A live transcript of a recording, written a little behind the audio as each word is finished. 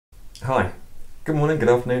Hi, good morning, good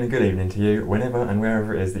afternoon and good evening to you whenever and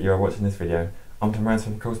wherever it is that you are watching this video. I'm Tom Rance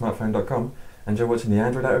from CoolSmartphone.com and you're watching the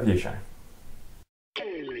Android Out Review Show.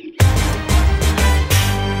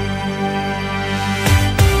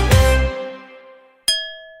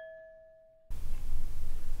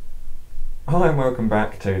 Hi and welcome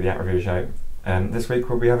back to the App Review Show. This week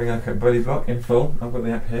we'll be having a look at Bully Block in full. I've got the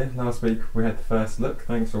app here. Last week we had the first look.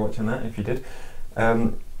 Thanks for watching that if you did.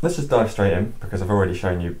 Let's just dive straight in because I've already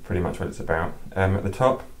shown you pretty much what it's about. At the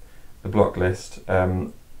top, the block list,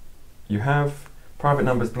 you have private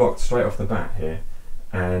numbers blocked straight off the bat here,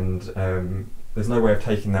 and there's no way of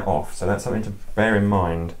taking that off, so that's something to bear in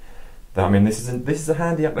mind. That, I mean, this is a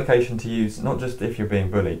handy application to use, not just if you're being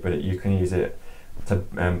bullied, but you can use it to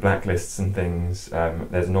blacklists and things.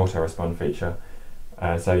 There's an auto respond feature,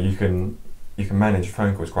 so you can manage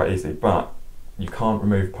phone calls quite easily, but you can't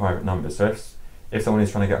remove private numbers. So if someone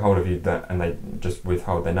is trying to get hold of you and they just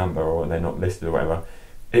withhold their number or they're not listed or whatever,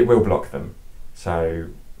 it will block them. So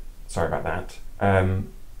sorry about that.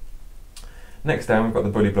 Next down we've got the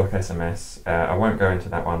Bully Block SMS. I won't go into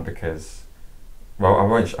that one because,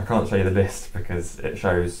 well, I can't show you the list because it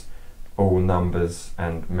shows all numbers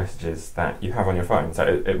and messages that you have on your phone.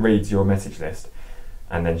 So it reads your message list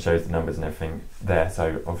and then shows the numbers and everything there.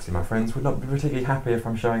 So obviously my friends would not be particularly happy if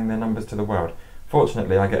I'm showing their numbers to the world.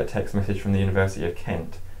 Fortunately, I get a text message from the University of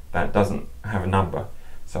Kent that doesn't have a number,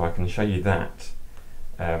 so I can show you that.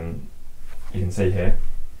 You can see here,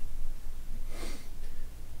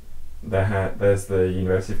 there's the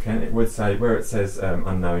University of Kent. It would say, where it says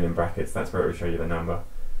unknown in brackets, that's where it will show you the number.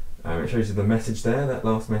 It shows you the message there, that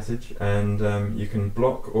last message, and you can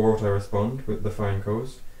block or auto-respond with the phone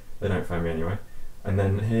calls. They don't phone me anyway. And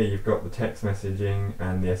then here you've got the text messaging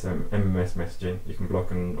and the MMS messaging. You can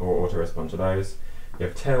block or auto-respond to those. You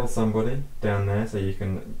have tell somebody down there, so you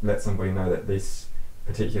can let somebody know that this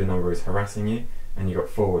particular number is harassing you, and you've got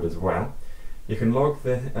forward as well. You can log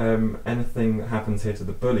anything that happens here to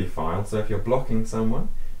the bully file. So if you're blocking someone,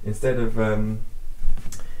 instead of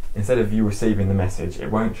you receiving the message,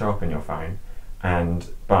 it won't show up in your phone,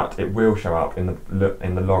 but it will show up in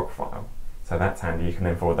the log file. So that's handy. You can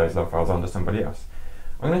then forward those log files on to somebody else.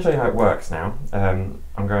 I'm going to show you how it works now.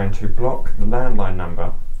 I'm going to block the landline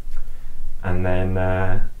number, and then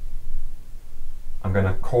I'm going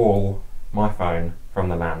to call my phone from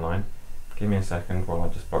the landline. Give me a second while I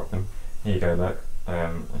just block them. Here you go, look.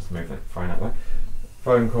 Let's move the phone out there.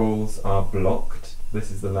 Phone calls are blocked.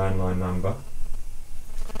 This is the landline number.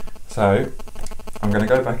 So I'm going to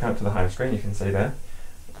go back out to the home screen. You can see there.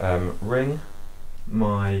 Ring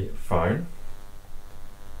my phone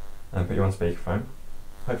and put you on speakerphone.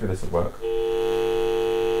 Hopefully this will work. There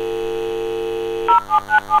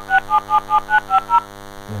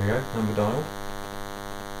we go, number dialed.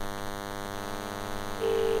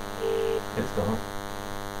 It's gone.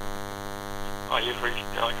 Oh, you've reached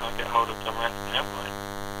out. I can't get hold of Tom Rance helpline.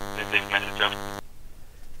 Leave this message up.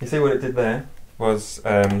 You see what it did there was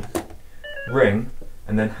ring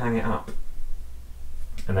and then hang it up.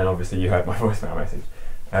 And then obviously you heard my voicemail message.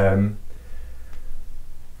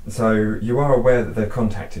 So you are aware that they've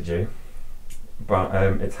contacted you, but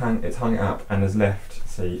it's hung it up and has left,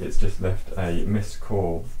 see, it's just left a missed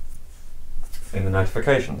call in the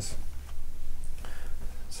notifications.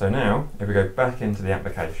 So now, if we go back into the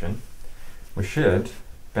application, we should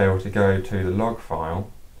be able to go to the log file,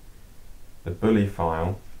 the bully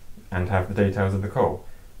file, and have the details of the call.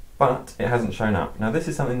 But it hasn't shown up. Now this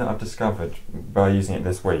is something that I've discovered by using it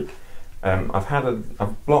this week.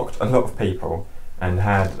 I've blocked a lot of people and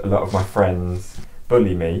had a lot of my friends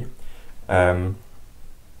bully me, but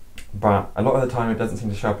a lot of the time it doesn't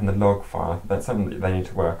seem to show up in the log file. That's something that they need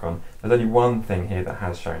to work on. There's only one thing here that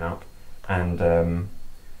has shown up, and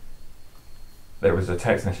there was a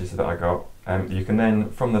text message that I got. You can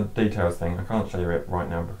then, from the details thing, I can't show you it right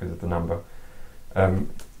now because of the number, from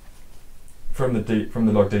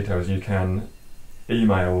the log details you can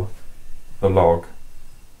email the log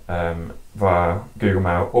via Google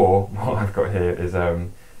Mail, or what I've got here is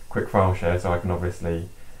quick file share, so I can obviously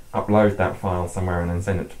upload that file somewhere and then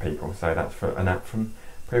send it to people. So that's for an app from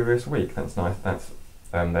previous week. That's nice. That's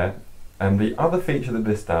there. And the other feature that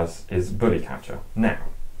this does is Bully Catcher. Now,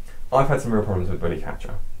 I've had some real problems with Bully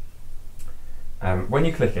Catcher. When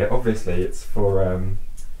you click it, obviously it's for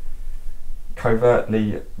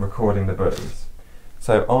covertly recording the bullies.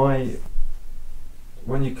 So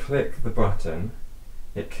when you click the button,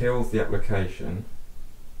 it kills the application.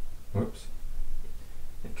 Whoops.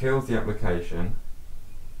 It kills the application.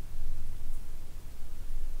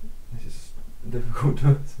 This is difficult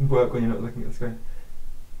to work when you're not looking at the screen.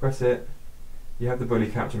 Press it. You have the Bully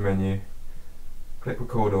Catcher menu. click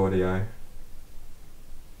record audio.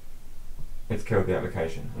 It's killed the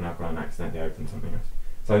application, and I've gone and accidentally opened something else.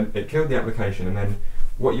 So it killed the application, and then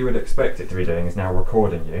what you would expect it to be doing is now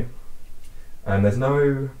recording you. And there's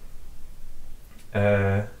no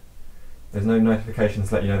notifications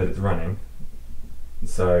to let you know that it's running.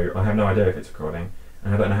 So I have no idea if it's recording,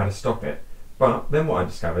 and I don't know how to stop it. But then what I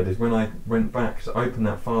discovered is when I went back to open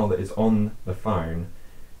that file that is on the phone,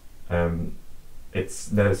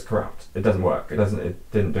 there's corrupt. It doesn't work.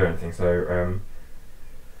 It didn't do anything. So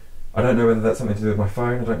I don't know whether that's something to do with my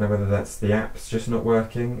phone. I don't know whether that's the app's just not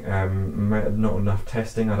working. Not enough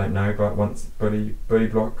testing. I don't know. But once Bully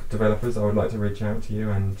Block developers, I would like to reach out to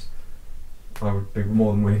you, and I would be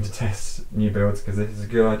more than willing to test new builds because this is a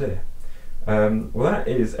good idea. Well, that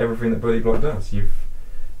is everything that Bully Block does. You've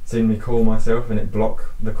seen me call myself and it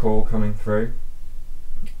block the call coming through.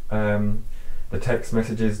 The text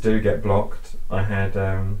messages do get blocked. I had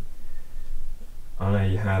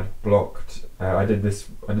blocked. I did this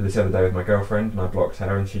the other day with my girlfriend, and I blocked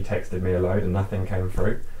her, and she texted me a load, and nothing came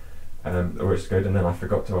through, which is good. And then I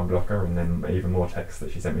forgot to unblock her, and then even more texts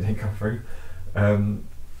that she sent me didn't come through.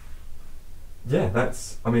 Yeah,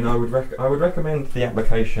 that's. I mean, I would recommend the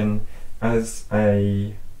application as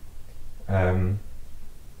a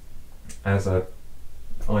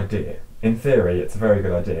idea. In theory, it's a very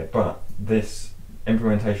good idea, but this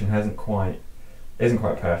implementation isn't quite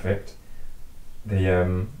perfect.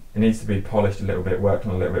 It needs to be polished a little bit, worked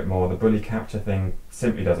on a little bit more. The bully capture thing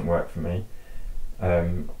simply doesn't work for me.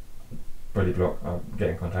 Bully Block, I'll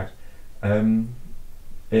get in contact.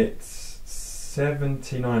 It's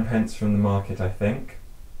 79p from the market, I think.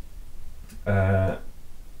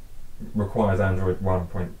 Requires Android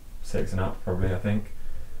 1.6 and up, probably, I think,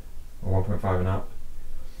 or 1.5 and up.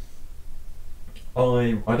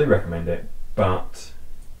 I do recommend it, but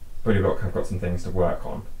Bully Block have got some things to work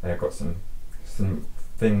on. They've got some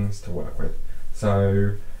things to work with.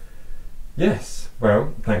 So yes,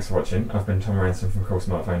 well, thanks for watching. I've been Tom Ransom from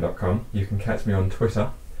CoolSmartphone.com. You can catch me on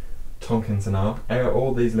Twitter, Tonkinson.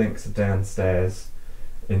 All these links are downstairs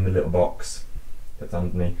in the little box that's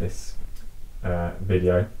underneath this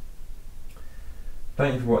video.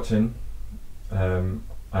 Thank you for watching.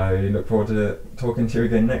 I look forward to talking to you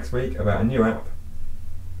again next week about a new app.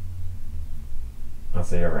 I'll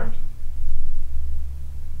see you around.